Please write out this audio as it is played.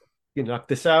You knock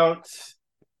this out.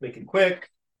 Make it quick.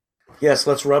 Yes,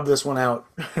 let's rub this one out.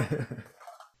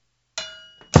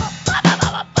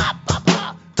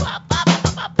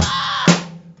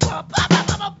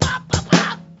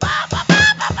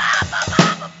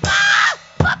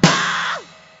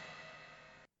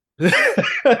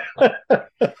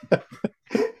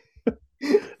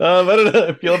 I don't know how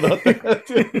I feel about that.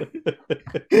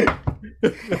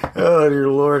 Oh, dear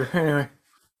Lord. Anyway,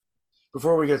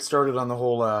 before we get started on the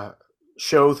whole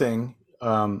show thing,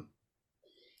 I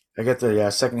got the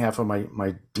second half of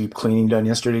my deep cleaning done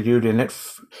yesterday, dude, and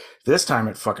this time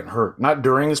it fucking hurt. Not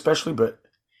during, especially, but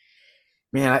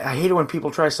man, I hate it when people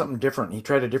try something different. He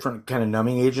tried a different kind of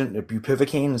numbing agent,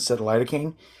 bupivacaine instead of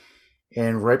lidocaine.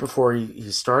 And right before he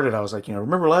started, I was like,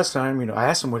 remember last time, I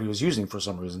asked him what he was using for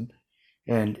some reason.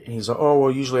 And he's like, oh,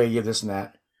 well, usually I give this and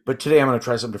that. But today I'm going to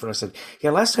try something different. I said, yeah,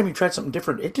 last time you tried something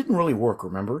different, it didn't really work,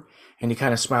 remember? And he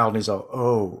kind of smiled and he's like,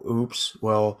 oh, oops.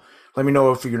 Well, let me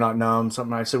know if you're not numb.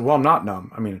 Something. I said, well, I'm not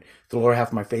numb. I mean, the lower half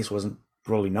of my face wasn't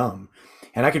really numb.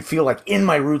 And I could feel like in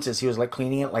my roots as he was like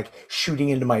cleaning it, like shooting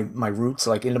into my roots,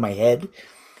 like into my head.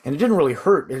 And it didn't really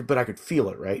hurt, but I could feel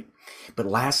it, right? But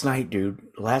last night, dude,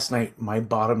 my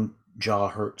bottom jaw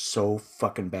hurt so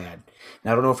fucking bad.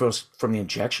 Now I don't know if it was from the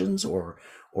injections or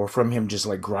from him just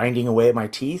like grinding away at my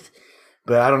teeth,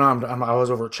 but I don't know. I was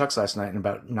over at Chuck's last night, and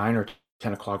about 9 or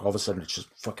 10 o'clock, all of a sudden it just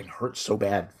fucking hurt so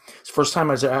bad. It's the first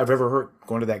time I've ever hurt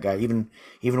going to that guy, even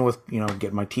with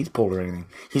getting my teeth pulled or anything.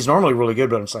 He's normally really good,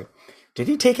 but I'm just like, did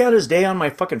he take out his day on my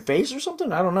fucking face or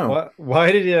something? I don't know.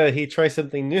 Why did he try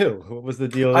something new? What was the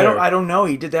deal I don't there? I don't know.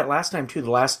 He did that last time too.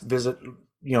 The last visit,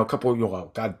 a couple,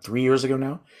 well, God, 3 years ago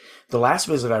now. The last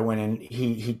visit I went in,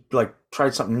 he like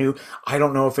tried something new. I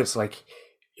don't know if it's like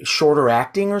shorter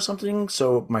acting or something,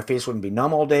 so my face wouldn't be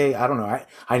numb all day. I don't know.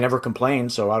 I never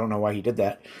complained, so I don't know why he did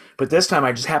that. But this time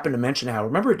I just happened to mention how,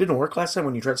 remember it didn't work last time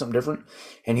when you tried something different?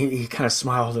 And he kind of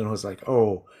smiled and was like,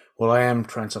 oh, well, I am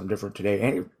trying something different today.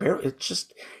 And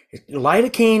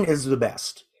lidocaine is the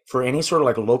best for any sort of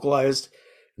like localized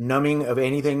numbing of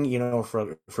anything,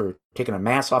 for taking a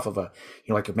mass off of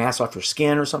like a mass off your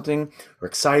skin or something, or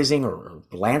excising or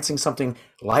lancing something.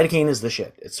 Lidocaine is the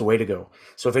shit. It's the way to go.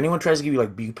 So if anyone tries to give you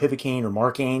like bupivacaine or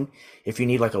Marcaine, if you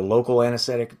need like a local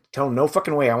anesthetic, tell them no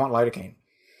fucking way. I want lidocaine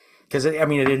because I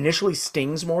mean it initially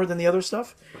stings more than the other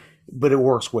stuff, but it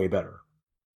works way better.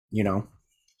 You know,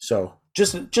 so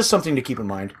just something to keep in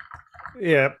mind.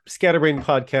 Yeah, Scatterbrain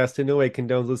podcast in no way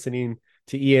condones listening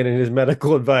to Ian and his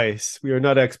medical advice. We are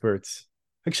not experts.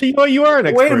 Actually, you are an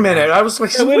Wait a expert minute. now. I was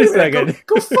like, Yeah, wait a wait a minute. Go, second.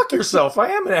 go fuck yourself. I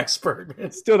am an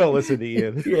expert. Still don't listen to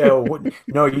Ian. Yeah.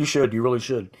 No, you should. You really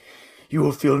should. You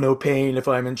will feel no pain if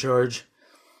I'm in charge.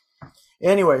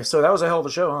 Anyway, so that was a hell of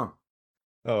a show, huh?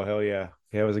 Oh hell yeah.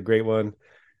 Yeah, it was a great one.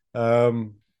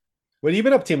 Um what have you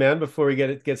been up to, man, before we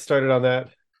get started on that?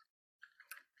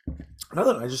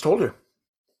 Nothing. I just told you.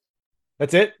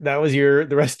 That's it. That was the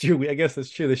rest of your week. I guess that's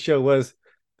true. The show was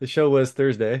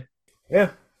Thursday.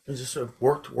 Yeah. I just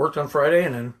worked on Friday,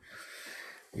 and then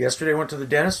yesterday went to the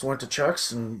dentist, went to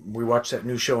Chuck's, and we watched that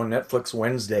new show on Netflix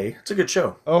Wednesday. It's a good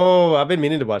show. Oh, I've been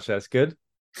meaning to watch that. It's good.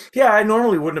 Yeah, I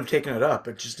normally wouldn't have taken it up.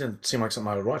 It just didn't seem like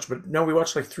something I would watch. But no, we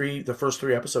watched like the first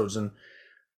three episodes, and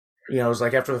it was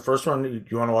like after the first one,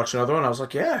 you want to watch another one? I was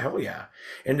like, yeah, hell yeah.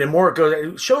 And the more it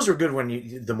goes, shows are good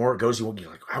when the more it goes, you're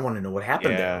like, I want to know what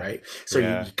happened there, Yeah. right? So you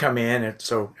Yeah. come in, and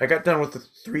so I got done with the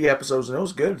three episodes, and it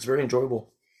was good. It's very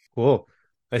enjoyable. Cool.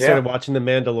 I started Yeah. watching The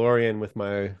Mandalorian with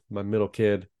my middle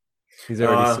kid. He's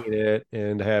already Uh, seen it,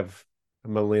 and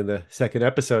I'm only in the second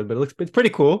episode, but it's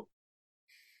pretty cool.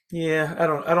 yeah. I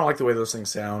don't like the way those things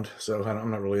sound, so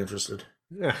I'm not really interested.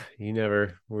 You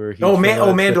never were a Oh huge man, fan of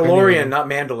oh that stuff Mandalorian, anyway. not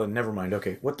mandolin. Never mind.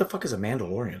 Okay, what the fuck is a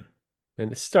Mandalorian?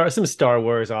 And some Star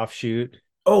Wars offshoot.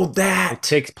 Oh, It that.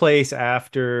 takes place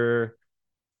after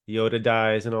Yoda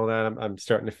dies and all that. I'm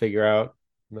starting to figure out.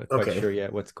 I'm not quite Okay. sure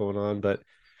yet what's going on, but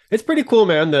it's pretty cool,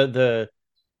 man. The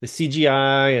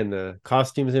CGI and the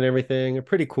costumes and everything are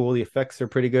pretty cool. The effects are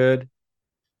pretty good.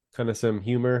 Kind of some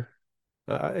humor.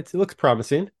 It looks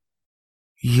promising.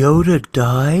 Yoda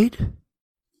died?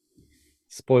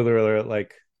 Spoiler alert,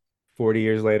 like 40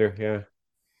 years later. Yeah.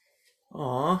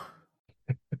 Aw.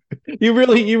 You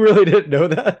really didn't know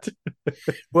that?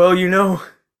 Well,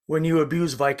 when you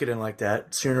abuse Vicodin like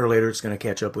that, sooner or later it's going to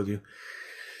catch up with you.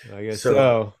 I guess So,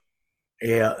 so.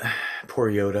 yeah,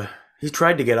 poor Yoda. He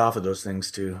tried to get off of those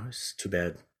things too. It's too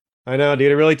bad. I know,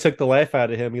 dude. It really took the life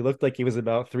out of him. He looked like he was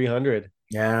about 300.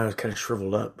 Yeah, it was kind of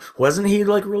shriveled up. Wasn't he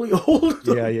like really old?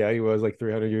 Yeah, yeah, he was like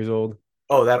 300 years old.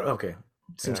 Oh, that okay.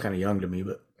 Seems Yeah. kind of young to me,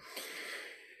 but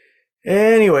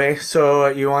anyway, so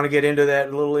you want to get into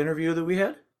that little interview that we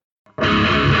had?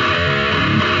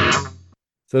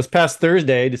 So this past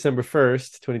Thursday, December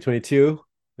 1st, 2022,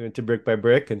 we went to Brick by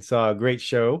Brick and saw a great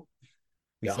show.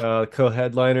 We Yeah. saw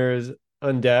co-headliners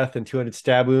Undeath and 200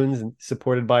 Stab Wounds, and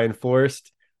supported by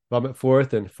Enforced, Vomit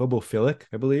Forth, and Phobophilic,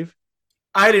 I believe.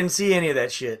 I didn't see any of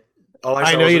that shit. All I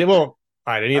I saw know was you a, didn't. Well,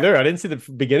 I didn't I, either. I didn't see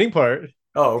the beginning part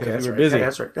oh, okay, because we that's were right. Hey, busy.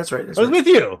 that's right. That's right. That's I was right. with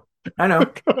you. I Oh,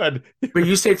 know. God. But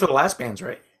you stayed for the last bands,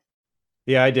 right?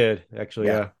 Yeah, I did actually.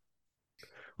 Yeah. Yeah.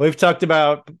 Well, we've talked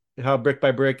about how Brick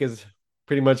by Brick is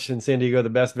pretty much in San Diego the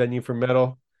best venue for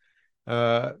metal.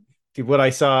 Uh, what I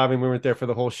saw, I mean, we weren't there for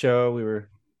the whole show. We were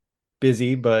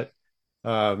busy, but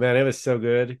man, it was so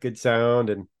good. Good sound.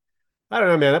 And I don't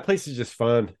know, man, that place is just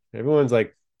fun. Everyone's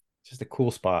like, just a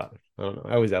cool spot. I don't know.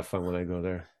 I always have fun when I go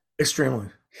there. Extremely.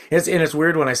 It's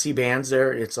weird when I see bands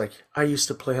there. It's like I used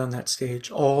to play on that stage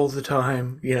all the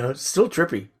time. You know, it's still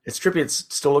trippy. It's trippy. It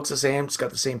still looks the same. It's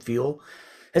got the same feel.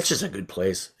 It's just a good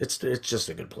place. It's just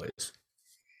a good place.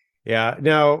 Yeah.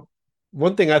 Now,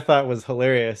 one thing I thought was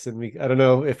hilarious, and I don't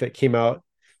know if it came out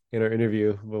in our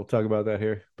interview. We'll talk about that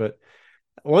here. But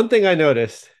one thing I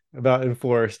noticed about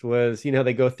Enforced was, you know, how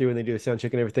they go through and they do the sound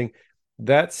check and everything.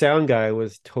 That sound guy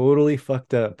was totally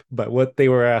fucked up by what they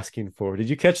were asking for. Did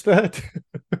you catch that?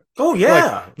 Oh They're like,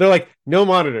 yeah. they're like, no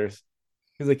monitors.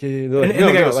 He's like, they're like, And no,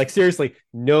 the guy no, goes, like seriously,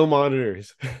 no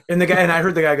monitors. and I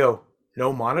heard the guy go,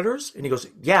 "No monitors," and he goes,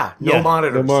 "Yeah, no Yeah, no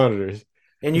monitors." monitors.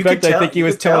 And In you could fact, I tell. think he You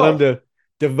was could telling them tell. to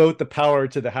devote the power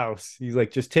to the house. He's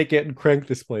like, just take it and crank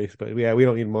this place. But yeah, we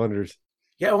don't need monitors.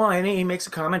 Yeah, well, and he makes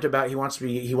a comment about he wants to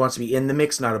be in the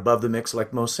mix, not above the mix,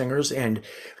 like most singers. And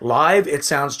live, it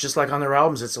sounds just like on their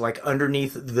albums. It's like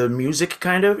underneath the music,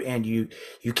 kind of, and you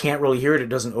can't really hear it. It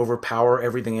doesn't overpower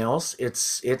everything else.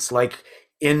 It's like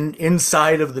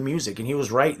inside of the music. And he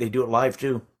was right. They do it live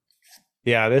too.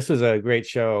 Yeah, this was a great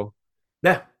show.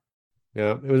 Yeah,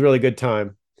 Yeah, it was a really good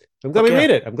time. I'm glad fuck we yeah. made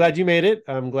it. I'm glad you made it.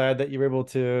 I'm glad that you were able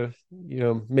to,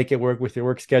 make it work with your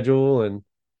work schedule, and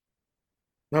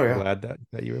Oh I'm yeah. glad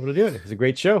that you were able to do it. It was a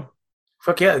great show.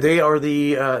 Fuck yeah. They are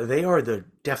the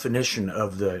definition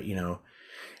of the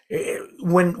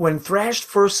when thrash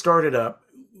first started up,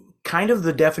 kind of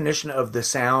the definition of the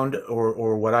sound,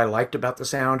 or what I liked about the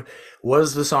sound,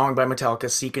 was the song by Metallica,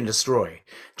 "Seek and Destroy."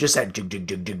 Just that dig dig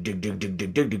dig dig dig dig dig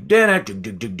dig dig dig dig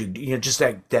dig dig dig, just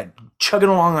that chugging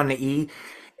along on the E,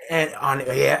 and on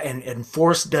yeah, and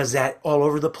Force does that all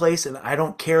over the place, and I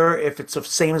don't care if it's the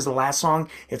same as the last song.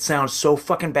 It sounds so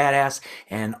fucking badass,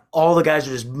 and all the guys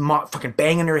are just fucking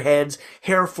banging their heads,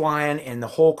 hair flying, and the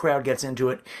whole crowd gets into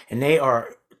it, and they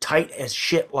are tight as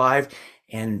shit live.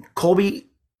 And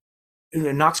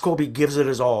Knox Colby gives it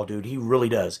his all, dude. He really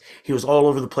does. He was all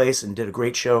over the place and did a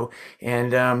great show.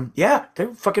 And yeah,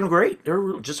 they're fucking great.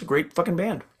 They're just a great fucking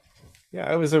band.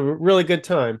 Yeah, it was a really good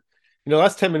time.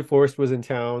 Last time Enforced was in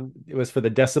town, it was for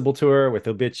the Decibel tour with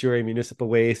Obituary, Municipal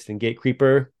Waste, and Gate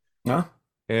Creeper. Yeah,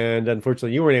 And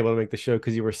unfortunately, you weren't able to make the show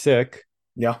because you were sick.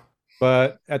 yeah.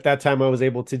 But at that time, I was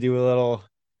able to do a little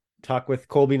talk with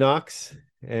Colby Knox,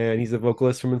 and he's a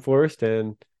vocalist from Enforced,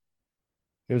 and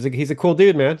he's a cool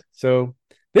dude, man. So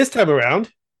this time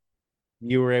around,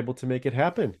 you were able to make it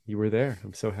happen. You were there.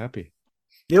 I'm so happy.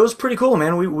 It was pretty cool,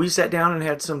 man. We sat down and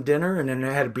had some dinner, and then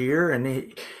had a beer, and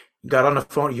he got on the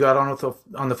phone. You got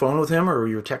on the phone with him, or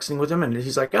you were texting with him, and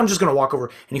he's like, "I'm just gonna walk over,"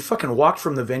 and he fucking walked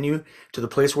from the venue to the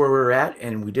place where we were at,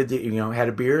 and we did had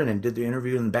a beer, and then did the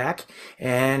interview in the back.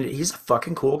 And he's a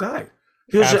fucking cool guy.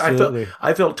 Absolutely.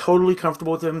 I felt totally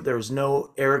comfortable with him. There was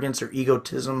no arrogance or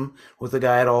egotism with the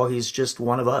guy at all. He's just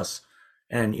one of us,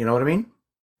 and you know what I mean?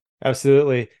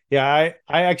 Absolutely. Yeah, I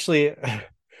actually I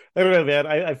don't know, man.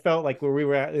 I felt like where we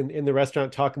were at in the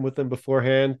restaurant talking with them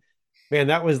beforehand, man,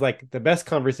 that was like the best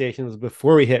conversations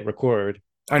before we hit record.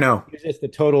 I know. He's just a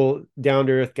total down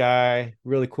to earth guy,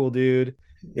 really cool dude.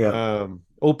 Yeah,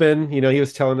 Open, he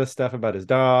was telling us stuff about his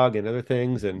dog and other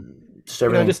things, and just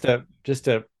everything. just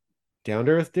a down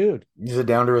to earth dude. He's a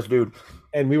down to earth dude.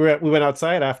 And we went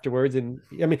outside afterwards, and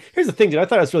I mean, here's the thing, dude. I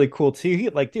thought it was really cool too.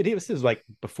 This was like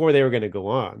before they were going to go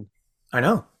on. I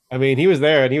know. I mean, he was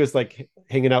there, and he was like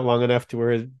hanging out long enough to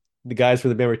where the guys for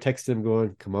the band were texting him,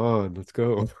 going, "Come on, let's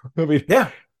go." I mean, Yeah,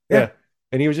 yeah, yeah,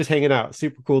 and he was just hanging out.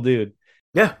 Super cool dude.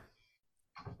 yeah.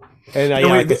 And You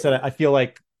know, like I said, I feel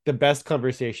like the best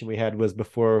conversation we had was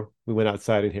before we went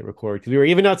outside and hit record, because we were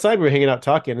even outside, we were hanging out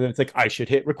talking, and then it's like, I should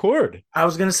hit record. I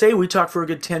was gonna say we talked for a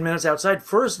good 10 minutes outside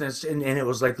first, and it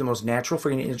was like the most natural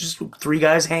thing. It's just three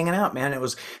guys hanging out, man. And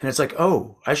it's like,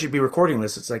 oh, I should be recording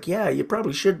this. It's like, yeah, you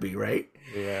probably should be, right?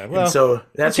 Yeah, And well, so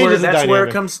it changes the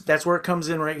dynamic. that's where it comes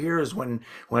in right here, is when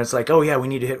it's like, oh yeah, we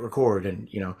need to hit record, and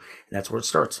that's where it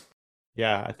starts.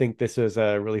 Yeah, I think this was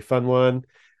a really fun one.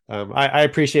 I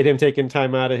appreciate him taking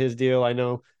time out of his deal. I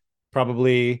know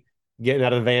probably getting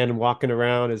out of the van and walking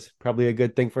around is probably a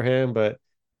good thing for him, but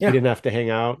he didn't have to hang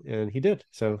out, and he did.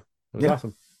 So it was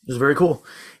awesome. It was very cool.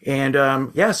 And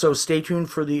so stay tuned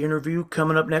for the interview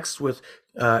coming up next with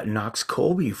Knox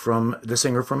Colby, from the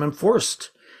singer from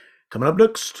Enforced. Coming up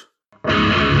next.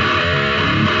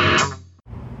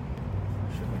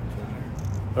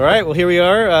 All right, well, here we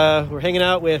are. We're hanging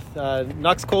out with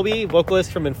Knox Colby,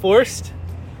 vocalist from Enforced,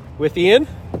 with Ian.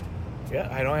 Yeah,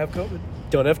 I don't have COVID.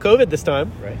 Don't have COVID this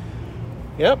time. Right.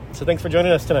 Yep, so thanks for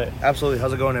joining us tonight. Absolutely.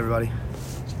 How's it going, everybody?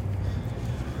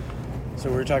 So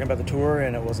we were talking about the tour,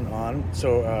 and it wasn't on.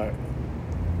 So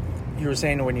you were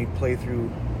saying when you play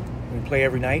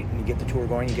every night and you get the tour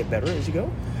going, you get better as you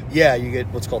go? Yeah, you get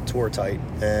what's called tour tight,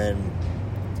 and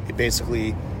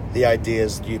basically the idea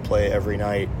is you play every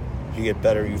night, you get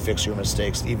better, you fix your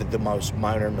mistakes. Even the most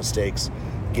minor mistakes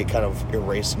get kind of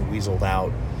erased and weaseled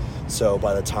out. So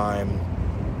by the time,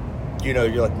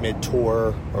 you're like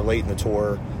mid-tour or late in the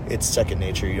tour, it's second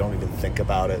nature. You don't even think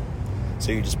about it.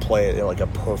 So you just play it like a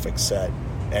perfect set,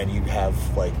 and you have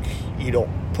you don't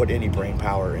put any brain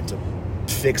power into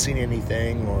fixing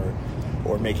anything or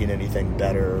making anything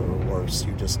better or worse.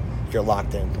 You're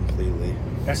locked in completely.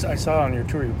 I saw on your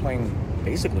tour you're playing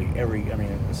basically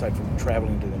aside from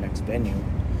traveling to the next venue,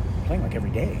 playing like every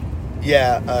day.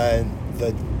 Yeah,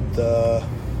 the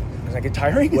Does that get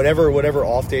tiring? Whatever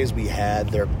off days we had,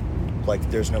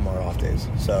 there's no more off days.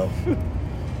 So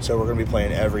we're gonna be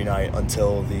playing every night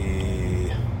until the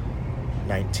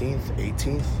 19th,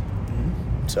 18th.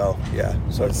 Mm-hmm. So yeah.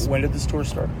 So when did this tour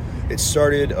start? It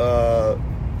started.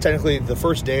 Technically, the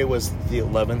first day was the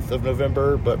 11th of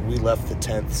November, but we left the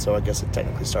 10th, so I guess it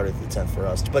technically started the 10th for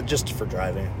us, but just for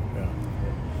driving. Yeah.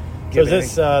 So is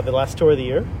this the last tour of the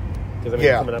year? Because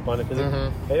coming up on it.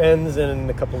 Mm-hmm. It ends in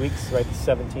a couple weeks, right? The 17th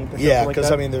or something Yeah, like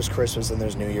because that? there's Christmas and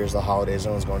there's New Year's, the holidays.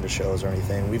 No one's going to shows or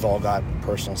anything. We've all got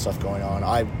personal stuff going on.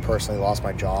 I personally lost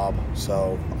my job,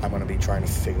 so I'm going to be trying to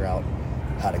figure out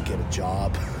how to get a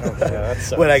job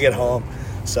when I get home.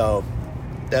 So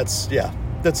there's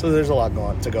a lot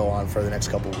to go on for the next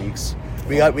couple of weeks.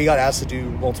 We got asked to do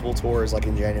multiple tours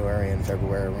in January and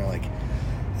February, and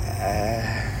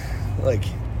we're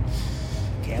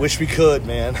wish we could,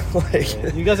 man.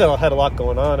 You guys had a lot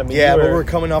going on. I mean, but we're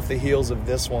coming off the heels of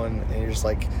this one, and you're just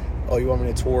oh, you want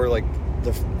me to tour the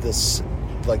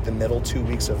middle 2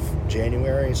 weeks of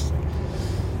January?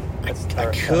 I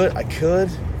could,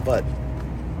 but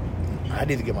I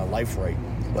need to get my life right.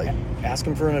 Ask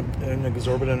them for an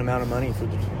exorbitant amount of money for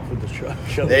the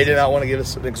show. They did not want to give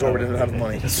us an exorbitant amount of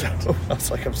money, so I was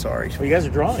I'm sorry. Well, you guys are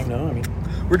drawing, though.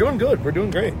 We're doing good. We're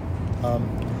doing great.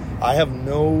 I have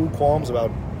no qualms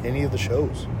about any of the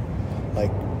shows.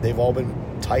 They've all been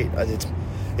tight.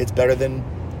 It's better than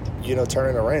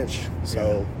turning a wrench.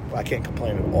 So I can't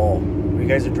complain at all. You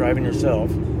guys are driving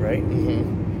yourself, right?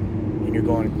 Mm-hmm. And you're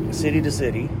going city to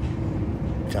city,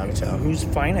 town to town. Who's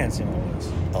financing all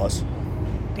this? Us.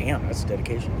 Damn, that's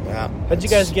dedication. Yeah. How'd you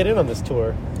guys get in on this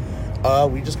tour?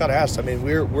 We just got asked.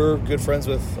 We're good friends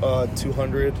with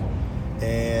 200,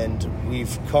 and we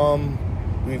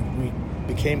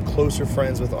became closer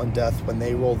friends with Undeath when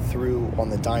they rolled through on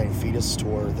the Dying Fetus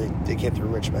tour. They came through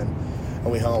Richmond,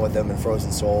 and we hung out with them in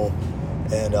Frozen Soul,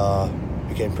 and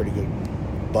became pretty good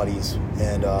buddies.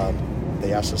 And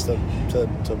they asked us to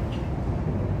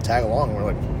tag along, and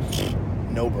we're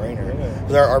no brainer.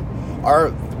 Yeah.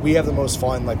 We have the most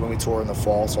fun when we tour in the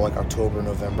fall, so October,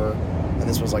 November, and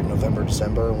this was November,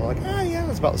 December, and we're yeah,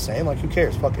 it's about the same. Who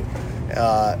cares? Fuck it.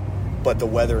 But the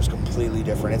weather is completely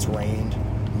different. It's rained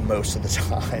most of the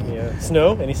time. Yeah.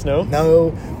 Snow? Any snow?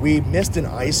 No. We missed an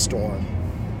ice storm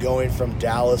going from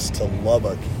Dallas to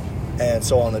Lubbock. And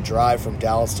so on the drive from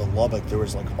Dallas to Lubbock, there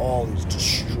was all these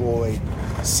destroyed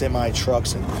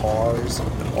semi-trucks and cars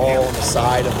all on the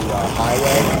side of the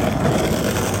highway.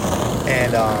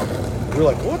 And we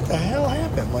were what the hell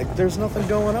happened? There's nothing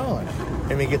going on.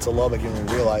 And we get to Lubbock and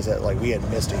we realize that we had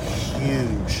missed a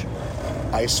huge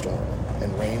ice storm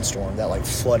and rainstorm that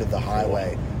flooded the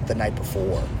highway the night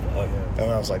before. Oh, yeah.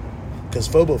 And I was because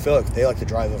Phobophilic, they like to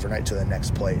drive overnight to the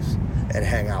next place and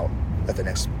hang out at the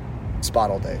next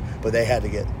spot all day. But they had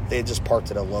just parked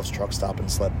at a Love's truck stop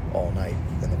and slept all night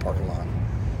in the parking lot.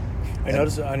 I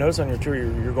noticed on your tour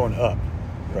you're going up,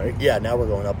 right? Yeah, now we're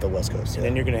going up the West Coast. And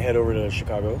then you're going to head over to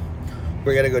Chicago?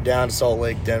 We're going to go down to Salt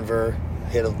Lake, Denver,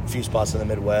 hit a few spots in the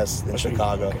Midwest, then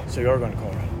Chicago. So you are going to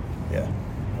Colorado? Yeah. Okay.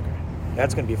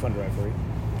 That's going to be a fun drive for you.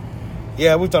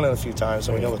 Yeah, we've done it a few times,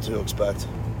 so we know what to expect.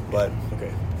 But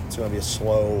it's going to be a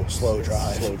slow drive. Slow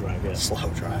drive, yeah. Slow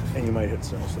drive. And you might hit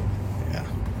snow, so. Yeah.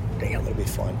 Damn, it'll be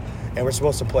fun. And we're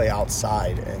supposed to play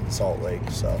outside in Salt Lake,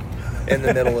 so in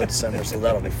the middle of December, so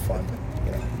that'll be fun.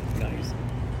 You know. Nice.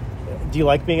 Do you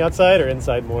like being outside or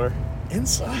inside more?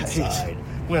 Inside.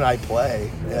 When I play,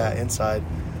 yeah, inside.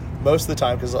 Most of the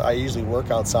time, because I usually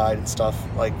work outside and stuff.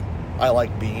 Like, I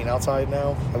like being outside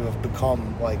now. I've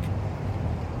become like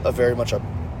very much a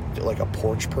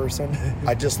porch person.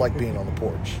 I just like being on the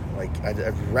porch. Like,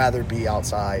 I'd rather be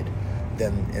outside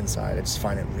than inside. I just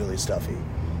find it really stuffy.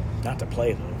 Not to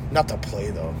play though. Not to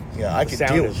play though. Yeah, I The could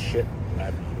sound deal is with shit.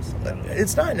 I've noticed.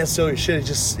 It's not necessarily shit.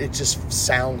 It just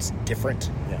sounds different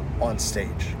on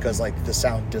stage because like the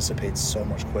sound dissipates so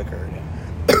much quicker. Yeah.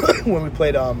 When we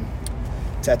played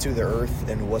Tattoo the Earth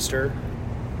in Worcester,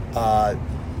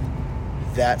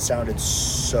 that sounded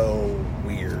so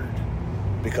weird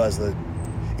because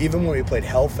even when we played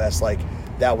Hellfest, like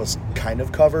that was kind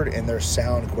of covered and their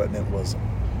sound equipment was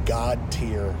god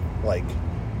tier, like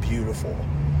beautiful.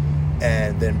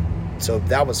 And then, so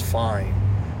that was fine.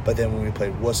 But then when we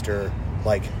played Worcester,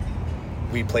 like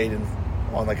we played in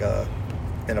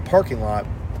a parking lot,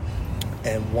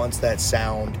 and once that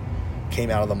sound came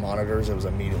out of the monitors, it was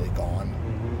immediately gone.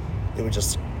 Mm-hmm. It would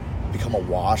just become a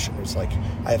wash, and it was like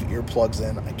I have earplugs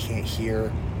in, I can't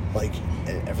hear, like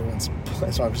everyone's.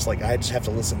 So I'm just like I just have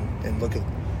to listen and look at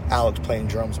Alex playing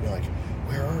drums and be like,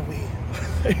 where are we?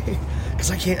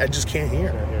 Because I just can't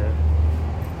hear.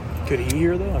 Could he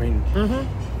hear though? I mean,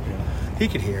 He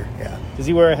could hear, yeah. Does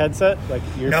he wear a headset, like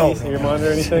earpiece, ear monitor,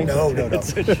 or anything? No.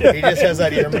 He just has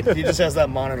that he just has that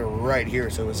monitor right here,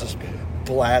 so it's just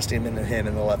blasting into him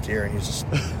in the left ear, and he's just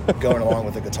going along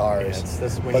with the guitars.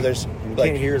 that's when but there's you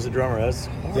like can't hear as a drummer. That's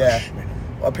harsh, yeah. man.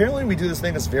 Apparently, we do this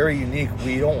thing that's very unique.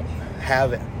 We don't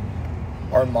have it.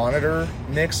 Our monitor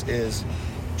mix is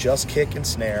just kick and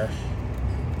snare,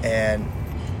 and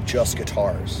just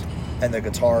guitars, and the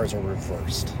guitars are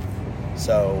reversed.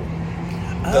 So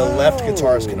the left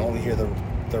guitarist can only hear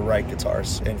the right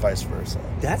guitars, and vice versa.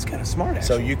 That's kind of smart, actually.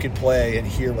 So you could play and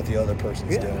hear what the other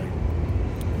person's doing.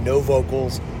 No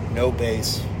vocals, no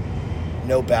bass,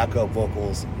 no backup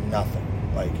vocals, nothing.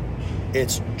 Like,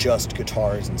 it's just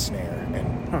guitars and snare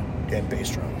and bass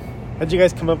drum. How'd you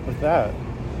guys come up with that?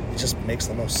 It just makes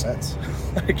the most sense.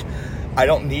 Like, I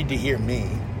don't need to hear me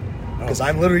because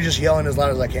I'm literally just yelling as loud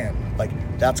as I can. Like,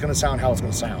 that's going to sound how it's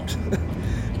going to sound.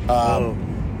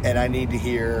 And I need to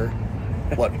hear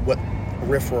what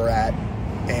riff we're at,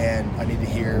 and I need to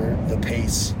hear the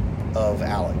pace of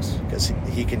Alex because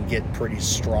he can get pretty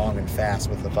strong and fast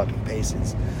with the fucking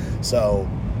paces. So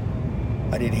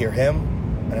I need to hear him,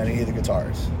 and I need to hear the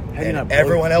guitars. And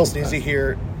everyone else needs to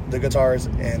hear the guitars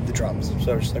and the drums.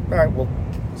 So it's just like, all right, well,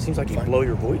 seems like you blow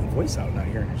your voice out not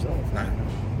hearing yourself. Nah.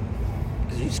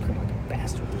 Because you scream like a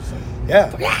bastard or something.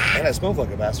 Yeah, and I smoke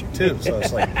like a bastard too. So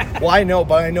it's like, well, I know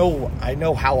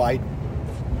how I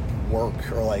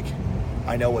work, or like,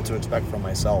 I know what to expect from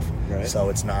myself. Right. So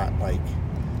it's not like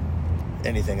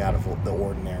anything out of the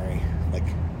ordinary. Like,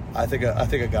 I think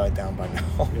I got it down by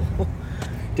now.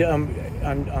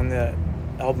 On the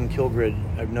album Kill Grid,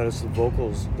 I've noticed the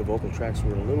vocal tracks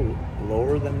were a little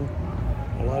lower than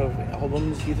a lot of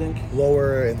albums. You think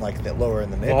lower in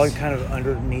the mix, all kind of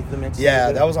underneath the mix.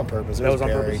 Yeah, that was on purpose. That was on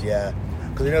buried, purpose. Yeah,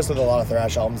 because you notice with a lot of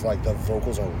thrash albums, like the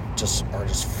vocals are just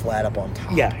flat up on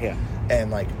top. Yeah,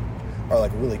 and are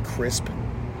like really crisp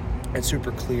and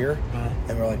super clear,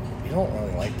 and we're like, you don't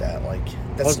really like that. Like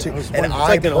that's too. And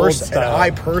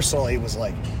I personally was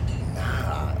like,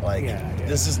 nah, like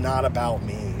this is not about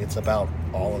me. It's about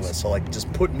all of us. So like,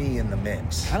 just put me in the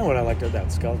mix. Kind of what I liked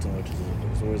about Skeleton, which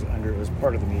it was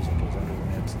part of the music. It was under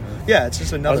the mix. Yeah, it's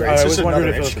just another. I always wondered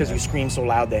if it was because you screamed so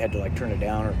loud they had to like turn it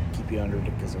down or keep you under it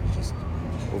because it was just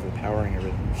overpowering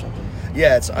everything or something.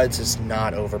 Yeah, it's just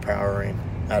not overpowering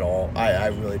at all. I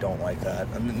really don't like that.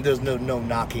 I mean, there's no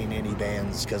knocking any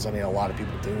bands because I mean a lot of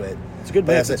people do it. It's a good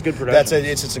band. It's good production.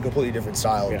 It's just a completely different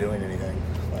style of doing anything.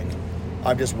 Like,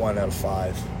 I'm just 1 out of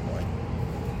 5. Like,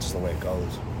 just the way it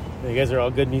goes. You guys are all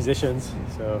good musicians,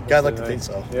 so yeah, I'd like to think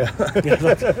so. Yeah.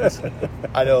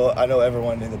 I know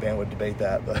everyone in the band would debate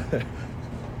that, but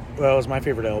well, it was my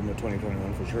favorite album of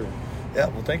 2021 for sure. Yeah,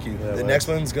 well, thank you. Yeah, the next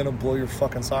one's gonna blow your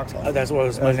fucking socks off. That's what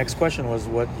was my next question was.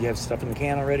 What, you have stuff in the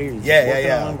can already?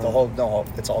 Yeah. It's all done.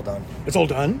 It's all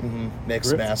done. Mm-hmm.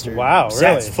 Mixed, mastered. Wow, really?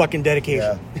 That's fucking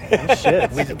dedication. Yeah.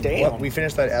 Shit. Damn. We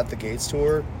finished that At the Gates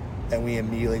tour, and we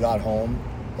immediately got home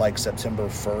like September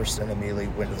 1st, and immediately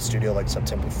went to the studio like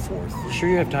September 4th. You sure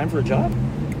you have time for a job?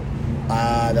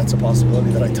 That's a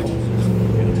possibility that I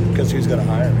don't. Because who's gonna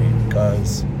hire me?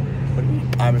 Because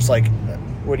I'm just like.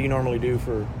 What do you normally do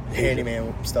for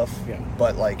handyman stuff? Yeah.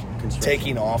 But like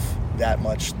taking off that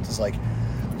much is like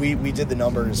we did the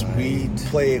numbers. Right. We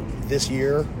play this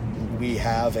year we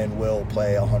have and will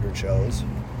play 100 shows.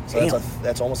 So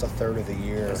that's almost a third of the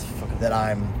year that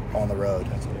I'm on the road.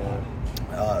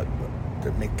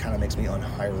 That kind of makes me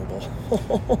unhireable.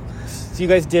 So you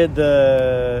guys did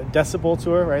the Decibel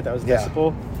tour, right? That was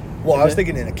Decibel. Well, I was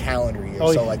thinking in a calendar year.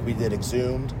 Oh, so yeah. like we did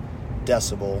Exhumed,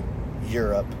 Decibel,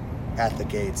 Europe, At the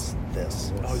Gates,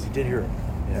 this. Oh, you did Europe.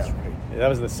 Yeah, that's right. Yeah, that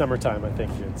was in the summertime, I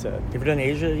think you had said. You ever done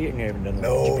Asia yet? You haven't done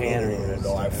Japan or anything?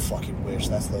 No, I fucking wish.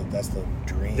 That's the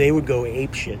dream. They would go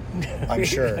ape shit. I'm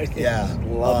sure. Yeah.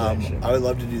 Love that shit. I would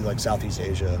love to do like Southeast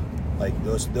Asia. Like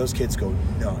those kids go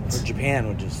nuts. Or Japan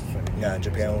would just fucking... Yeah,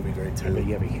 Japan would be great too. But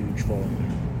you have a huge following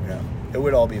there. Yeah. It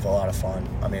would all be a lot of fun.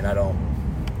 I mean,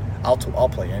 I'll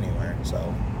play anywhere,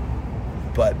 so.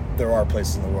 But there are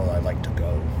places in the world I'd like to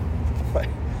go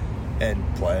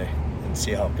and play and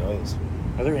see how it goes.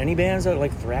 Are there any bands that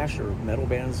like thrash or metal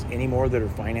bands anymore that are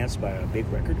financed by a big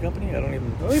record company? I don't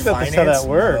think that's how that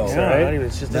works, No, right? not even,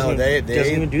 it's just No, doesn't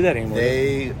even do that anymore.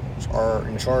 They are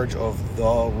in charge of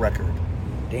the record.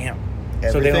 Damn.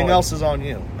 Everything else is on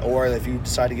you. Or if you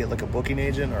decide to get like a booking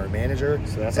agent or a manager,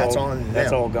 So that's all, on them.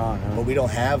 That's all gone, huh? But we don't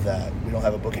have that. We don't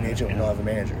have a booking agent. We don't have a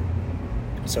manager.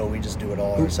 So we just do it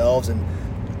all ourselves and,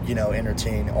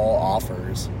 entertain all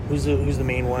offers. Who's the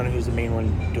main one? Who's the main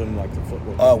one doing like the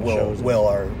footwork? Will,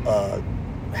 our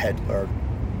our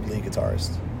lead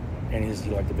guitarist. And is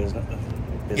he like the business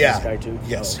guy too?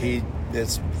 Yes, Oh, okay. he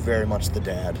is very much the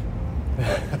dad.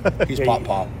 He's Yeah,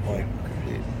 pop. Like,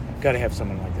 Got to have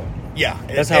someone like that. yeah,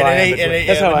 That's how I am.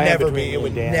 That's how I am never between be. you It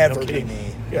would and Dan. never No be kidding.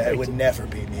 me. Yeah, It would never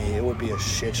be me. It would be a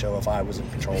shit show if I was in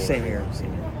control. Same here.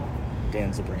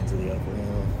 Dan's the brains of the outfit.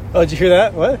 Oh, did you hear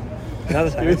that? What? Now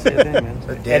that's the same thing,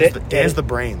 man. Dan's the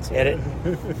brains. Edit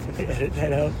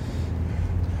that out.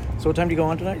 So what time do you go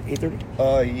on tonight?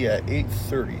 8:30? Yeah,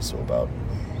 8:30. So about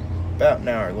an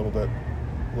hour, a little bit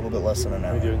less than an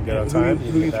hour. Are we doing good on time?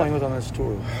 Who are you playing with on this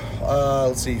tour?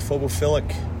 Let's see,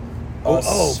 Phobophilic.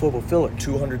 Phobophilic.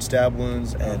 200 Stab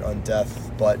Wounds and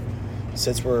Undeath. But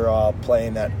since we're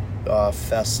playing that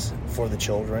fest for the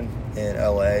children in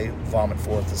LA, Vomit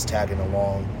Forth is tagging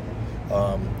along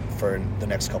for the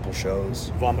next couple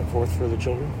shows. Vomit Forth for the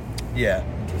children? Yeah.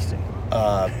 Interesting.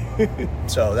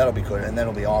 So that'll be good, and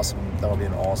that'll be awesome. That'll be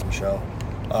an awesome show.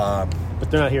 But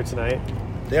they're not here tonight.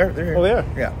 They're here. Oh, they are?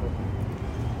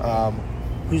 Yeah.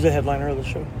 Who's the headliner of the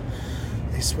show?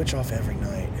 They switch off every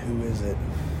night. Who is it?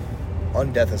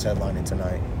 Undeath is headlining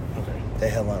tonight. Okay. They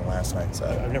headlined last night, so.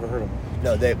 I've never heard of them.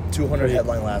 No, they 200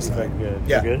 headline last night. Good.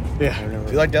 Yeah. They're good? Yeah. I've never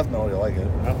If you like death metal, you'll like it.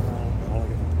 I don't like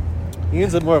it.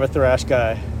 Ian's more of a thrash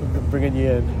guy. Bringing you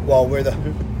in. Well, we're the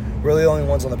only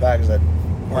ones on the package that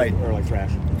might. Or like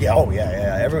thrash. Yeah. Oh,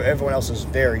 yeah. Everyone else is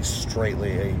very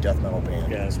straightly a death metal band.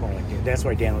 Yeah, it's more like that's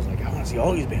why Dan was like, I want to see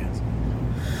all these bands.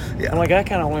 Yeah. I'm like, I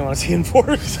kind of only want to see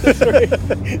Enforced. Well,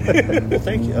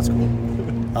 thank you. That's cool.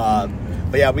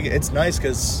 But yeah, it's nice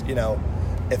because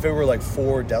if it were like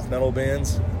 4 death metal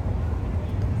bands,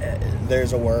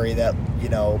 there's a worry that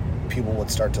people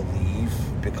would start to leave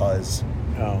because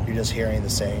you're just hearing the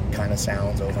same kind of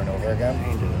sounds over and over again.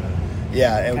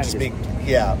 Yeah, it would just be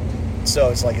So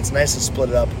it's like it's nice to split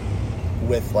it up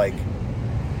with like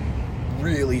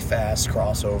really fast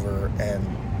crossover and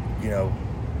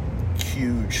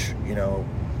huge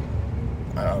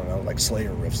I don't know, like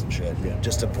Slayer riffs and shit,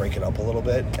 just to break it up a little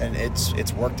bit, and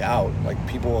it's worked out. Like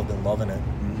people have been loving it.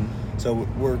 Mm-hmm. So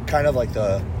we're kind of like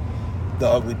the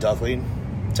ugly duckling,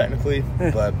 technically,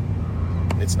 but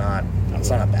it's not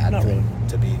a bad thing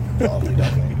to be the ugly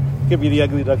duckling. Could be the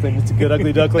ugly duckling. It's a good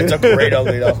ugly duckling. It's a great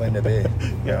ugly duckling to be.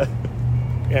 Yeah.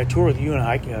 Yeah, tour with you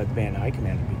and band Eye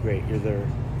Command would be great. You're there.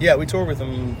 Yeah, we toured with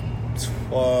them.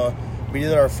 We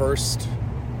did our first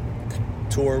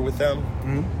tour with them.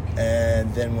 Mm-hmm.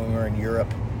 And then when we were in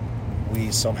Europe, we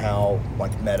somehow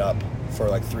met up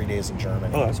for 3 days in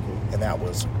Germany. Oh, that's cool. And that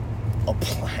was a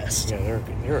blast. Yeah, they're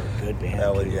a good band.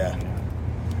 That was, yeah.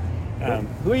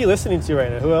 Who are you listening to right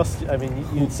now? Who else? I mean,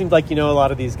 it seemed like you know a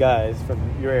lot of these guys from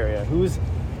your area. Who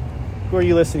are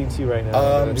you listening to right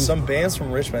now? Some bands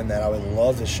from Richmond that I would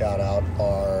love to shout out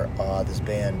are this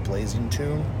band Blazing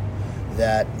Tomb.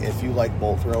 That if you like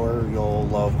Bolt Thrower, you'll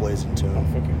love Blazing Tomb.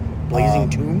 Oh, okay. Blazing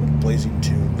Tomb? Blazing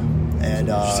Tomb. And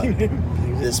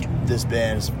this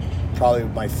band is probably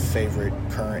my favorite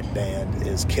current band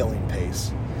is Killing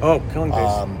Pace. Oh, Killing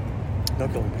Pace. No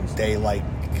Killing Pace. They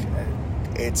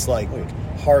it's like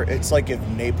hard. It's like if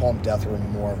Napalm Death were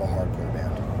more of a hardcore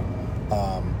band.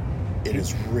 It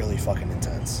is really fucking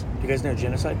intense. You guys know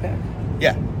Genocide Pack?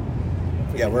 Yeah.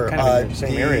 Yeah, we're kind of in the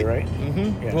same area, right?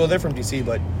 Mm-hmm. Yeah. Well, they're from DC,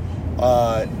 but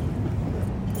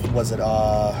was it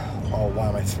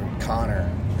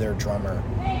Connor, their drummer,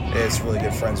 is really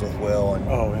good friends with Will,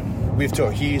 and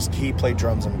He played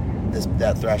drums in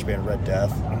that thrash band Red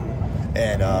Death,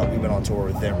 and we went on tour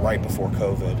with them right before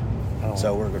COVID. Oh.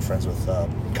 So we're good friends with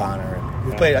Connor, and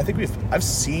we played. I think I've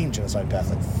seen Genocide Path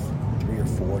like 3 or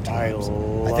 4 times.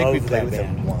 I think we love played that with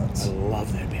band. them once. I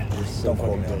love that band. They're so Don't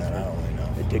quote fucking me on good. that. I don't really know.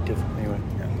 Addictive. Anyway.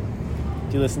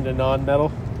 Do you listen to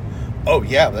non-metal? Oh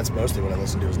yeah, that's mostly what I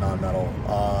listen to is non-metal.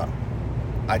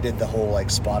 I did the whole like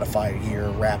Spotify year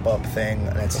wrap up thing,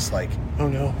 and it's just like Oh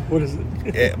no, what is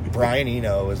it? Brian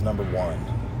Eno is number 1,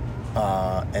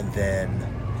 and then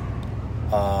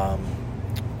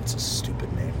what's his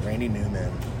stupid name? Randy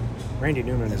Newman. Randy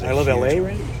Newman. Is a I love huge LA, one.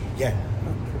 Randy. Yeah,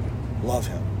 Oh, perfect. love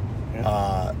him.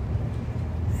 Yeah.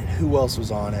 And who else was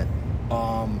on it?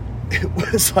 It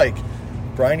was like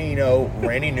Brian Eno,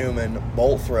 Randy Newman,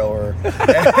 Bolt Thrower,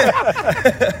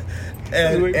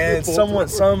 and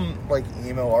some like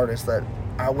emo artist that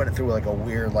I went through like a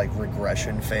weird like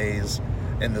regression phase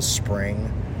in the spring,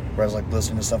 where I was like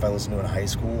listening to stuff I listened to in high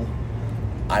school.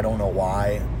 I don't know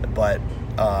why, but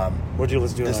What'd you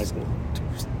listen to in high school?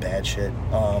 bad shit.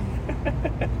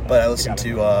 But I listened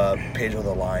to Pedro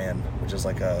the Lion, which is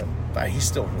like he's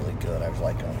still really good. I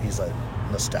like him. He's a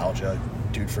nostalgia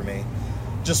dude for me.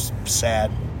 Just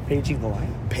sad. Paging the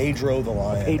Lion. Pedro the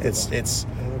Lion. Pedro It's the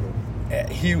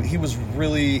Lion. he was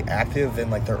really active in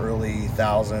like the early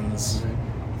thousands,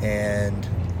 and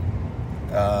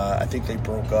I think they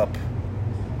broke up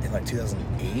in like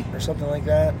 2008 or something like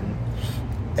that.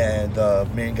 And the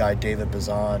main guy David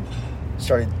Bazan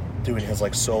started doing his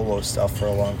like solo stuff for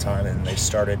a long time, and they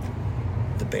started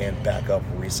the band back up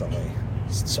recently.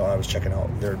 So I was checking out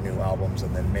their new albums,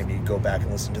 and then maybe go back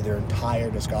and listen to their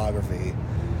entire discography.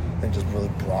 It just really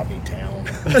brought me down.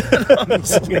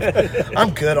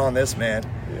 I'm good on this, man.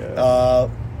 A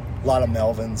lot of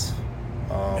Melvins.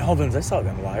 Melvins, I saw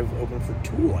them live, open for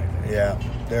Tool, I think. Yeah,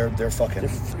 they're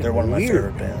freaking one of my weird,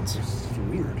 favorite man. bands. It's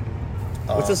weird.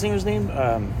 What's the singer's name?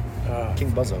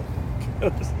 King Buzzo.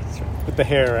 With the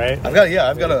hair, right? I've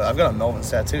got a Melvins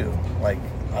tattoo. Like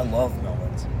I love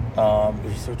Melvins.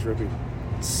 They're so trippy.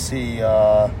 Let's see.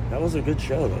 That was a good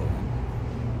show, though.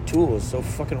 Tool was so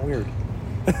fucking weird.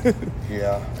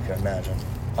 Yeah, I can imagine.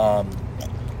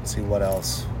 Let's see what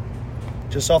else.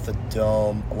 Just off the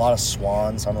dome, a lot of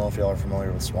Swans. I don't know if y'all are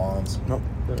familiar with Swans. Nope.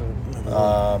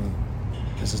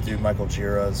 This is dude Michael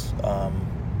Gira's,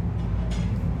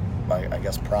 I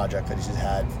guess, project that he's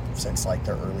had since like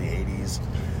the early 80s.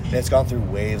 And it's gone through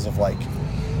waves of like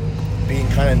being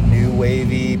kind of new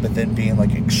wavy, but then being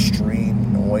like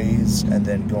extreme noise, and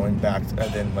then going back,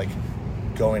 and then like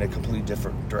going a completely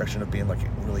different direction of being like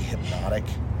really hypnotic,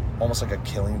 almost like a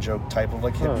Killing Joke type of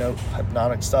like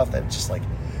hypnotic stuff. That just like,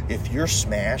 if you're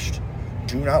smashed,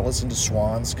 do not listen to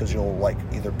Swans, because you'll like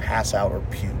either pass out or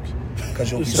puke,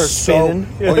 because you'll be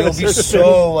you'll be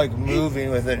so like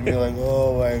moving with it, and be like,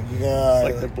 oh my god,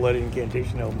 It's like the Blood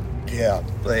Incantation album. yeah,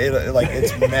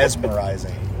 it's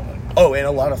mesmerizing. Oh, and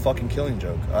a lot of fucking Killing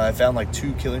Joke. I found like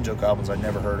 2 Killing Joke albums I'd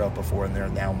never heard of before, and they're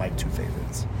now my 2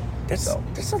 favorites. That's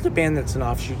not the band that's an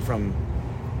offshoot from.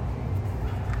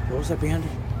 What was that band?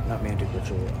 Not Mantic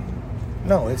Ritual.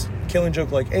 No, it's Killing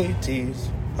Joke, like 80s.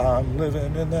 I'm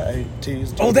living in the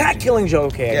 80s. Oh, that Killing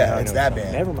Joke. Okay, Yeah, I it's know that it's not.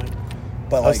 band. Never mind.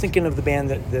 But I was like, thinking of the band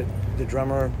that the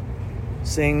drummer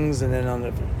sings, and then on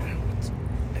the.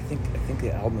 I think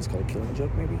the album is called Killing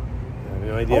Joke, maybe. I have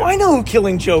no idea. Oh, I know who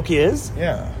Killing Joke is.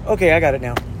 yeah. Okay, I got it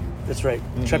now. That's right.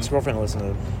 Chuck's girlfriend listened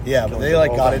to. Yeah, but Killing they Joke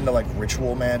like all got the time. into like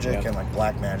ritual magic Yeah. and like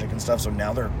black magic and stuff, so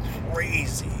now they're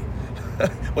crazy.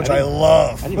 Which I I didn't-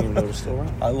 love. I didn't even know they're still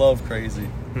around. I love crazy.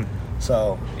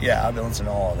 So yeah, I've been listening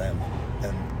to all of them,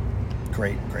 and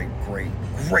great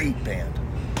band.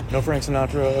 No Frank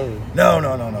Sinatra or No.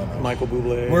 Michael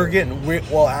Bublé.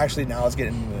 Well, actually, now it's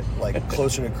getting like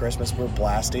closer to Christmas. We're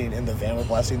blasting in the van. We're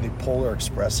blasting the Polar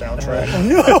Express soundtrack.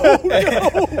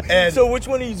 No. And So which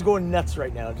one of you's going nuts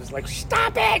right now? Just like,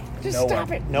 stop it! Just No stop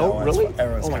one. it! No No, one's- really?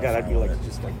 everyone's Oh my kinda god, I'd be fine like, with it.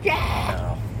 just like,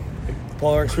 yeah.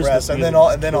 Polar Express, Christmas and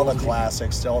music then all the kills me.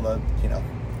 classics, all the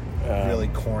really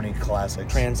corny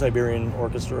classics. Trans-Siberian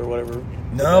Orchestra or whatever.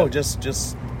 No,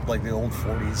 just like the old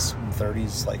 40s and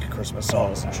 30s, like Christmas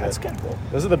songs and shit. That's kind of cool.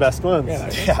 Those are the best ones. Yeah,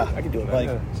 Yeah, I could do it. like,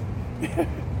 it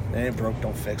ain't broke,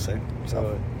 don't fix it.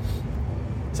 So,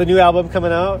 So new album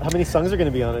coming out. How many songs are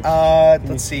going to be on it?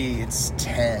 let's see, it's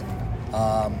 10.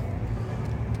 And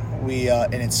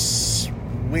it's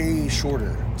way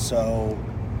shorter. So,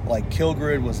 like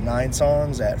Kilgrid was 9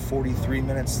 songs at 43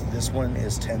 minutes. This one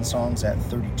is 10 songs at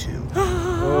 32.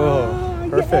 Oh,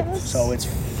 perfect. yes. So it's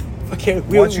Okay.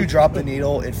 once you drop the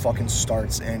needle, it fucking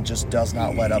starts and just does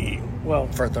not let up Well,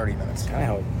 for 30 minutes. kind of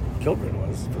how Kilgrid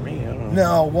was for me. I don't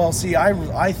know. No, well, see,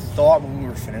 I thought when we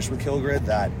were finished with Kilgrid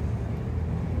that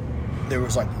there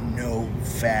was like no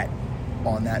fat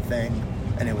on that thing,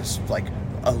 and it was like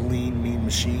a lean, mean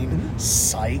machine.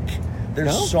 Psych.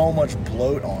 There's so much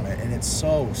bloat on it, and it's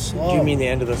so slow. Do you mean the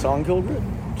end of the song, Kilgrid?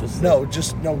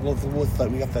 With like,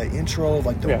 we got the intro of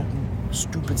like the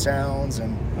stupid sounds,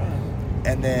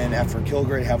 and then after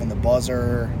Kilgrade having the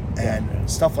buzzer and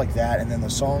stuff like that, and then the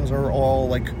songs are all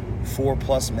like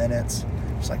 4+ minutes.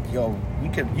 It's like, yo, you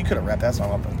could have wrapped that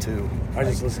song up in 2. I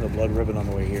just listened to Blood Ribbon on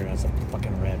the way here, and I was like,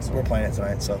 fucking rad song. We're playing it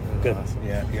tonight, so good.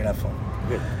 Yeah, you're gonna have fun.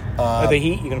 Good. The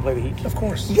Heat? You gonna play the Heat? Of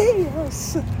course.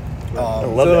 Yes. I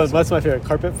love So that. that's my favorite.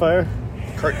 Carpet Fire.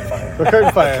 Curtain Fire. Or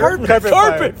Curtain Fire.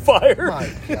 Carpet Fire. My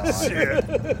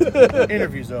God.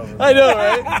 Interview's over. I know,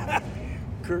 right?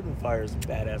 Curtain Fire is a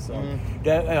badass song. Mm-hmm.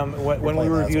 That, when we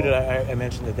playing that reviewed as it, I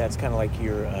mentioned that that's kind of like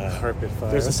your Carpet Fire.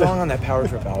 There's a song on that Power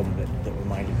Trip album that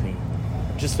reminded me,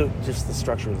 just the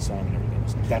structure of the song and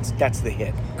everything. That's the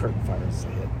hit. Curtain Fire is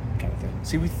the hit kind of thing.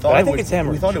 See, we But thought I it think would, it's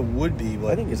Hemorrhage. we thought it would be,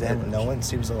 but I think it's Hemorrhage. no one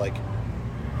seems to like.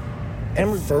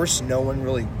 Hemorrhage. At first, no one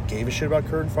really gave a shit about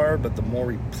Curtain Fire, but the more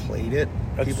we played it,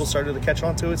 people started to catch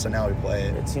on to it. So now we play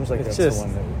it. It seems like It's that's just- the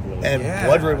one that really. And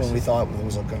Blood Ribbon, we thought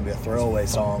was going to be a throwaway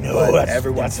song, No, but that's-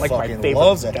 everyone that's like my fucking favorite-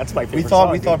 loves it. that's my We favorite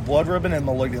thought song, dude. Blood Ribbon and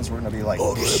Malignance were going to be like,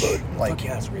 Fuck like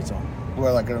yeah, that's a great song.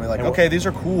 we're like going to be like, And okay, these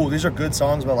are cool, these are good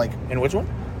songs, but like And which one?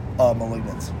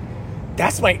 Malignance.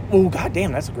 That's my. Oh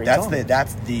goddamn, that's a great That's song.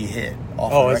 the hit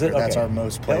off Oh, the is it? record. That's Okay. our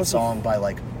most That played was a- song by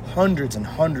like hundreds and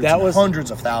hundreds That and was-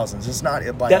 hundreds of thousands. It's not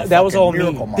by That was all me.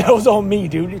 Miracle Mile. That was all me,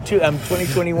 dude.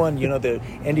 2021, you know, the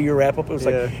end of your wrap up. It was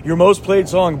Yeah. like your most played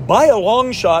song by a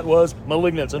long shot was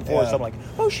 "Malignance" and Force. Yeah. I'm like,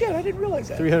 oh shit, I didn't realize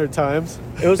that. 300 times.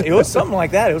 It was something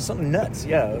like that. It was something nuts.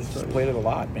 Yeah, it was just played it a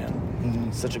lot, man.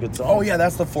 Such a good song. Oh yeah,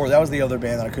 that's the 4. That was the other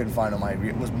band that I couldn't find on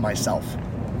it was Myself.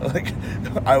 Like,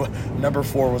 number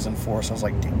 4 was in Force. I was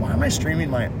like, dude, why am I streaming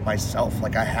myself?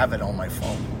 Like, I have it on my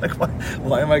phone. Like,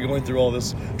 why am I going through all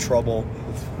this trouble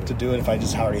to do it if I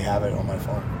just already have it on my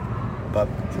phone? But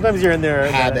Sometimes you're in there.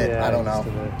 Habit, yeah, I don't know. just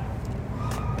in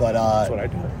there. but that's what I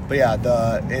do. But yeah,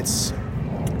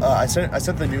 I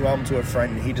sent the new album to a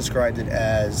friend, and he described it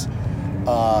as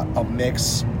a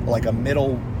mix, like a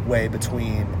middle way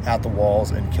between At the Walls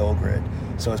and Kilgrid.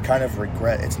 So it's kind of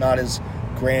regret. It's not as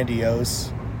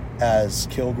grandiose as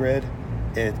Kilgrid,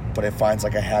 but it finds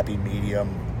like a happy medium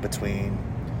between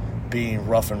being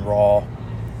rough and raw,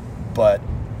 but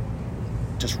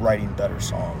just writing better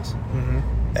songs. Mm-hmm.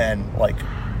 And like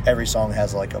every song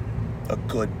has like a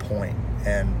good point,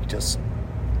 and just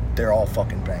they're all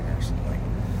fucking bangers. Like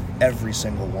every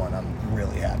single one I'm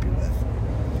really happy with.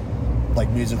 Like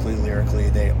musically, lyrically,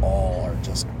 they all are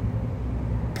just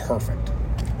perfect.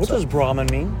 What does Brahman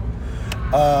mean?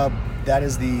 That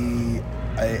is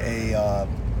a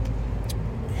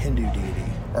Hindu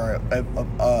deity, or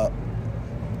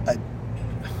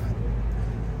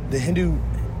the Hindu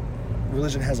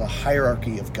religion has a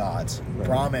hierarchy of gods. Right.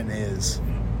 Brahman is,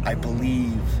 I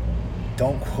believe,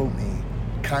 don't quote me,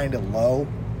 kind of low,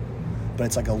 but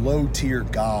it's like a low tier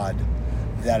god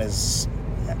that is,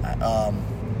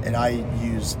 and I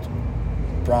used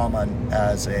Brahman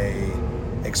as a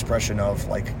expression of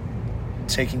like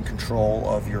taking control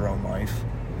of your own life,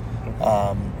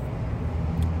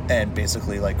 and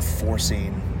basically like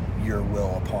forcing your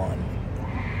will upon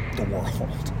the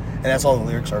world. And that's all the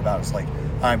lyrics are about. It's like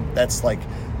that's like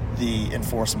the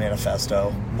Enforced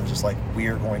Manifesto. I'm just like, we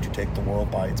are going to take the world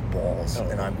by its balls,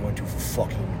 and I'm going to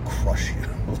fucking crush you.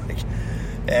 Like,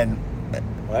 and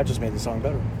Well, that just made the song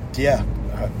better. yeah,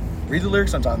 read the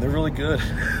lyrics sometime. They're really good.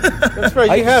 I'm surprised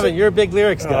I you used haven't. to- You're a big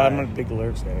lyrics guy. I'm a big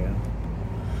lyrics guy, yeah.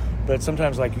 But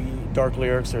sometimes, like, dark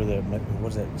lyrics or what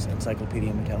is that,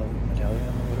 Encyclopedia Metallica or whatever?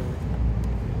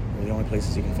 They're the only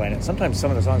places you can find it. Sometimes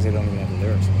some of the songs, they don't even have the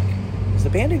lyrics. I'm like, is the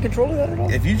band in control of that at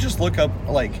all? If you just look up,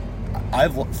 like,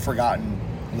 I've forgotten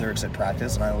lyrics at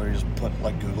practice, and I literally just put,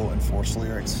 like, Google Enforced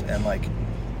lyrics, and, like,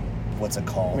 what's it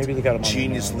called? Maybe they got 'em on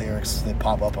Genius there now. lyrics that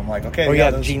pop up. I'm like, okay, Oh, yeah,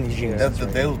 those, Genius, that's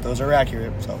right. those are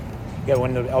accurate. So Yeah,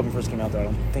 when the album first came out, though, I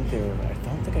don't think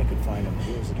I could find them.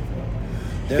 Who was a different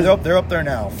album? they're up there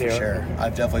now for They are? sure. Okay.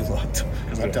 I've definitely looked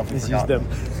because I've definitely Just use forgotten.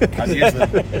 them. I've used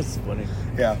them. It's funny.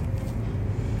 Yeah.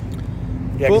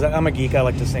 Yeah, Cool. because I'm a geek. I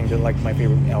like to sing to like my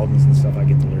favorite albums and stuff. I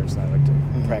get the lyrics, and I like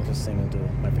to practice singing to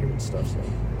my favorite stuff. So,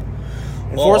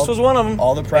 and Well, Force was one of them.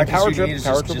 All the And practice Power you Trip, need is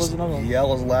Power just, Trip was just another one.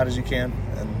 yell as loud as you can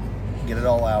and get it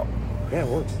all out. Yeah, it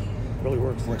works. It really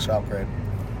works. Works out great.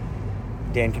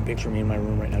 Dan can picture me in my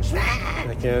room right now. Just,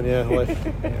 I can, yeah.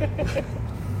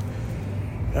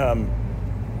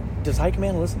 does High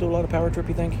Command listen to a lot of Power Trip,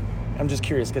 you think? I'm just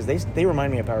curious because they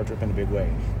remind me of Power Trip in a big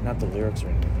way. Not the lyrics or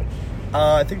anything, but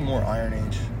I think more Iron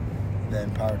Age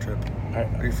than Power Trip.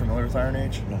 Are you familiar with Iron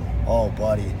Age? No. Oh,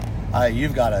 buddy.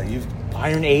 You've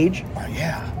Iron Age?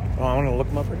 yeah. Oh, I want to look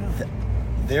them up right now.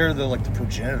 They're the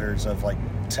progenitors of like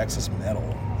Texas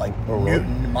metal, like really?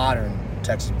 modern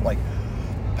Texas, like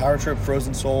Power Trip,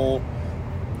 Frozen Soul.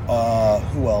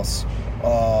 Who else?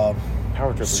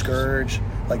 Power Trip. Scourge.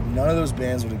 Like none of those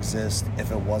bands would exist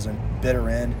if it wasn't Bitter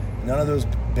End. None of those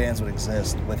bands would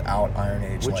exist without Iron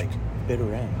Age. Which like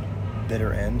Bitter End?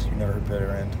 Bitter End. You never heard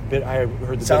Bitter End? I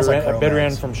heard the Sounds Bitter, like End, Bitter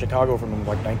Cro-Mags. End from Chicago from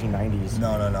the 1990s.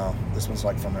 No. This one's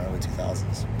like from the early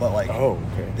 2000s. But like, Oh,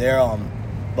 okay. they're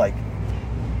like,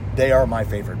 they are my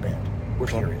favorite band.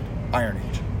 Which one? Period. Iron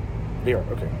Age. They are,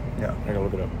 okay. Yeah. I gotta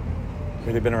look it up.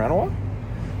 Have they been around a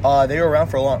while? They were around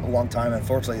for a long time.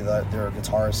 Unfortunately, their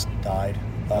guitarist died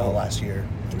last year,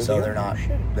 Really? so Oh, they're not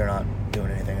shit.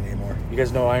 doing anything anymore. You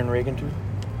guys know Iron Reagan too?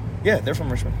 Yeah, they're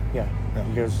from Richmond. Yeah. Yeah.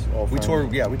 You guys all We friends?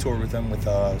 toured with them with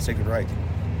Sacred Reich.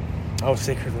 Oh,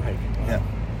 Sacred Reich. Wow. Yeah,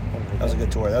 I haven't heard that was a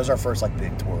good tour. That was our first like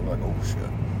big tour. We're like, oh shit.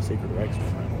 Sacred Reich's been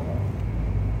around a while.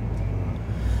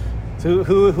 So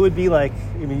who would be like?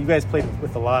 I mean, you guys played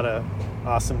with a lot of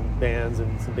awesome bands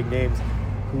and some big names.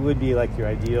 Who would be like your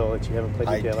ideal that you haven't played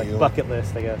with yet? Like Ideal? bucket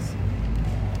list, I guess.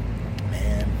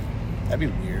 Man, that'd be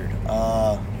weird.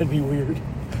 It'd be weird.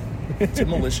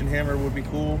 Demolition Hammer would be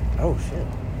cool. Oh shit.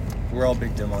 We're all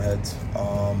big demo heads.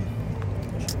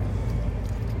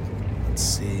 Let's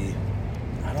see.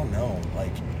 I don't know.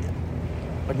 Like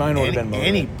Like mine would have been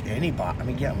Motorhead. anybody. I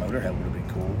mean, yeah, Motorhead would have been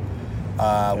cool.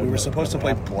 We were supposed to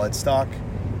play Bloodstock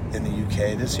in the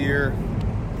UK this year,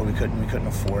 but we couldn't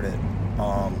afford it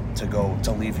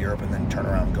to leave Europe and then turn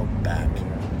around and go back.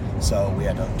 So we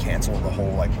had to cancel the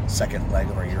whole like second leg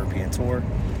of our European tour.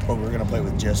 But we were gonna play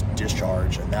with just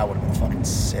Discharge, and that would have been fucking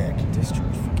sick.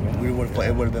 Discharge. Yeah. We would have played.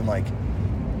 It would have been like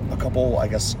a couple, I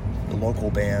guess, local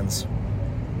bands.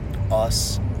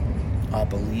 Us, I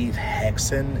believe,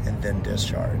 Hexen, and then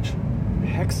Discharge.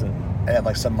 Hexen. It had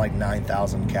like some like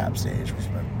 9,000 cap stage, which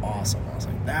would have been awesome. I was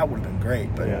like, that would have been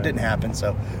great, but Yeah. it didn't happen.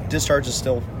 So Discharge is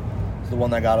still the one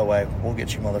that got away. We'll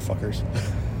get you, motherfuckers.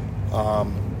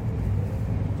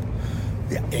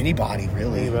 Yeah, anybody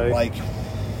really. Anybody. Like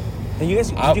And you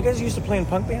guys, did you guys used to play in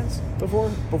punk bands before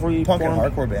you punk and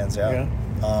formed? hardcore bands, yeah.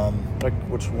 Like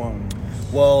which one?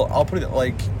 Well, I'll put it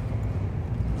like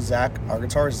Zach, our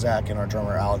guitarist Zach, and our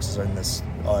drummer Alex is in this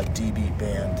D-beat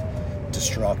band,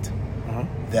 Destruct, Uh-huh.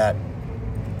 that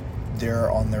they're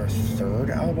on their third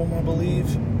album, I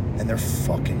believe, and they're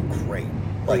fucking great.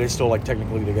 Are they still like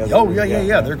technically together? oh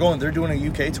yeah. They're doing a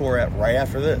UK tour right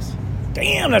after this.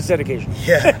 Damn, that's dedication.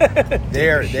 Yeah, they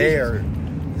are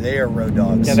road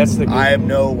dogs. Yeah, that's the good- I am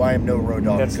no road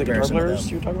dog. That's in the guitar comparison to players them.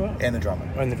 you were talking about? And the drummer.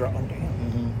 Oh, and the drum. Oh,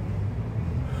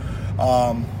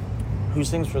 damn. Who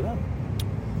sings for them?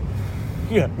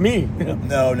 Yeah, me.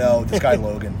 No, this guy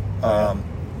Logan.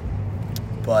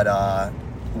 But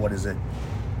what is it?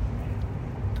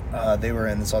 They were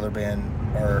in this other band,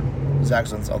 or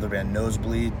Zach's in this other band,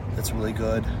 Nosebleed. That's really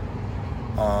good.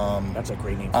 That's a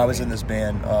great name. For I a was band. in this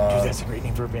band. Dude, that's a great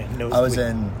name for a band. Nosebleed. I was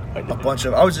in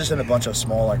I was just in a bunch of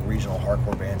small like regional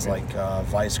hardcore bands like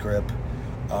Vice Grip,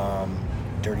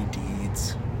 Dirty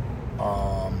Deeds,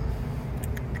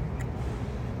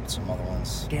 some other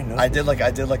ones. Damn, I did like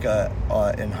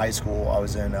a in high school I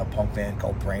was in a punk band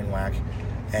called Brainwhack,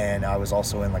 and I was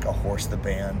also in like a Horse the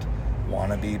Band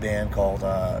wannabe band called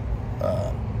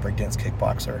Breakdance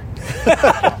Kickboxer.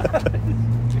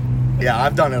 Yeah,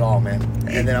 I've done it all, man.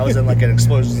 And then I was in like an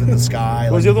Explosions in the Sky.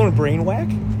 Was like, the other one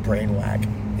Brainwhack?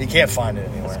 Brainwhack. You can't find it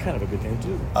anywhere. That's kind of a good name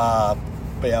too.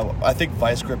 But yeah, I think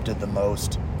Vice Grip did the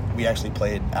most. We actually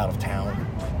played out of town.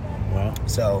 Wow.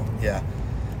 So, yeah.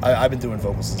 I've been doing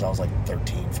vocals since I was like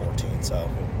 13, 14. So,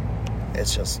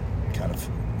 it's just kind of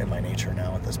in my nature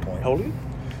now at this point. How old are you?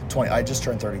 20. I just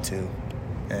turned 32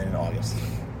 in August.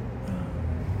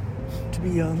 To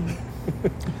be young.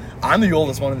 I'm the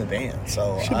oldest one in the band.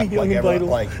 So, Should be young and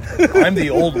vital. I'm the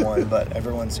old one, but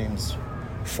everyone seems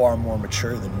far more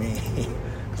mature than me.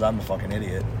 Because I'm a fucking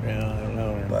idiot. Yeah, I don't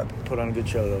know, man. But- Put on a good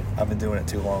show though. I've been doing it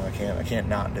too long. I can't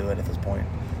not do it at this point.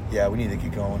 Yeah, we need to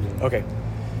keep going. Okay.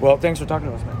 Well, thanks for talking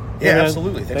to us, man. Yeah, man.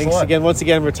 absolutely. Thanks a Thanks lot. again. Once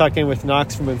again, we're talking with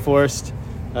Knox from Enforced.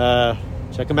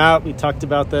 Check them out. We talked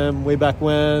about them way back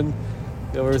when.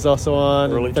 It was also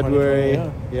on Early in February.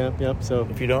 2020, Yep. So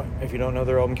If you don't know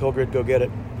their album Kill Grid, go get it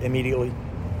immediately.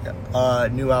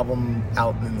 New album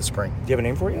out in the spring. Do you have a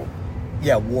name for it yet?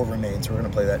 Yeah, War Remains. We're gonna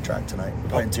play that track tonight. We're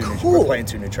playing cool. We're playing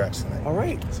two new tracks tonight. All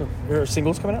right. So, are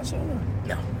singles coming out soon? Or?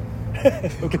 No,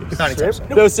 Okay. not anytime soon.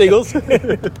 no singles.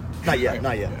 Not yet.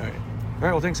 Not yet. All right.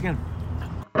 Well, thanks again.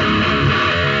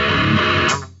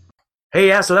 Hey,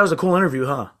 yeah. So that was a cool interview,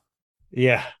 huh?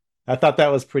 Yeah. I thought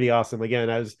that was pretty awesome. Again,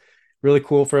 I was really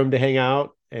cool for him to hang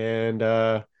out, and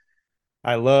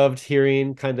I loved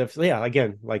hearing kind of, yeah,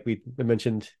 again, like we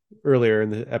mentioned earlier in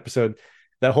the episode,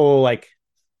 that whole like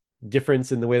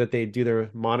difference in the way that they do their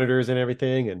monitors and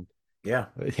everything, and Yeah.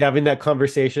 having that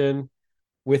conversation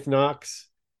with Knox,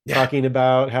 Yeah. talking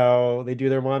about how they do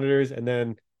their monitors, and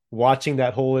then watching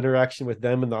that whole interaction with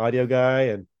them and the audio guy,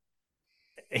 and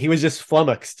he was just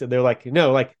flummoxed. And they're like,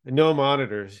 no, like no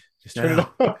monitors, just turn it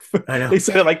off. I know. They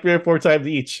said it like 3 or 4 times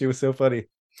each. It was so funny.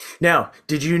 Now,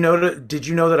 did you know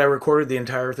that I recorded the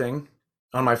entire thing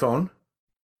on my phone?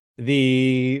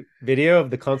 The video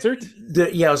of the concert.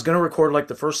 Yeah, I was gonna record like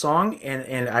the first song,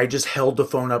 and I just held the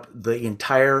phone up the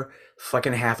entire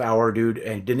fucking half hour, dude,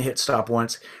 and didn't hit stop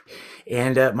once.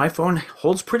 And my phone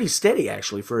holds pretty steady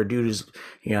actually for a dude who's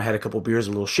had a couple beers, a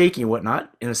little shaky and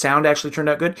whatnot. And the sound actually turned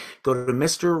out good. Go to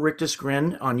Mr. Rictus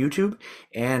Grin on YouTube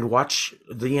and watch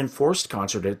the Enforced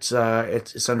concert. It's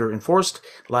under Enforced,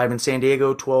 live in San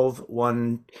Diego,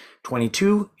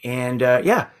 12/1/22. And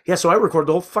yeah. So I recorded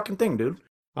the whole fucking thing, dude.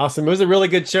 Awesome. It was a really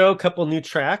good show. A couple new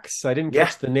tracks. I didn't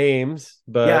catch the names,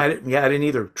 but I didn't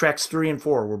either. Tracks 3 and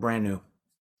 4 were brand new.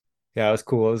 Yeah, it was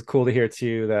cool. It was cool to hear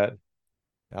too that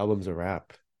the album's a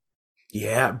wrap.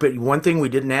 Yeah, but one thing we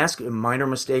didn't ask, a minor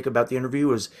mistake about the interview,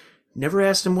 was never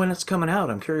asked him when it's coming out.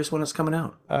 I'm curious when it's coming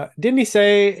out. Didn't he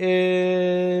say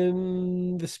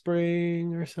in the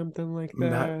spring or something like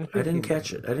that? I didn't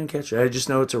catch it. I just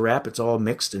know it's a wrap. It's all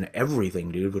mixed and everything,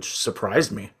 dude, which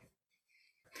surprised me.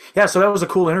 Yeah, so that was a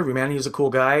cool interview, man. He's a cool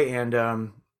guy,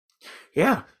 and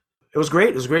yeah, it was great.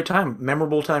 It was a great time,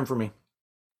 memorable time for me.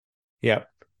 Yeah.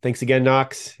 Thanks again,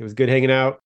 Knox. It was good hanging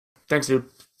out. Thanks, dude.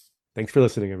 Thanks for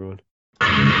listening, everyone.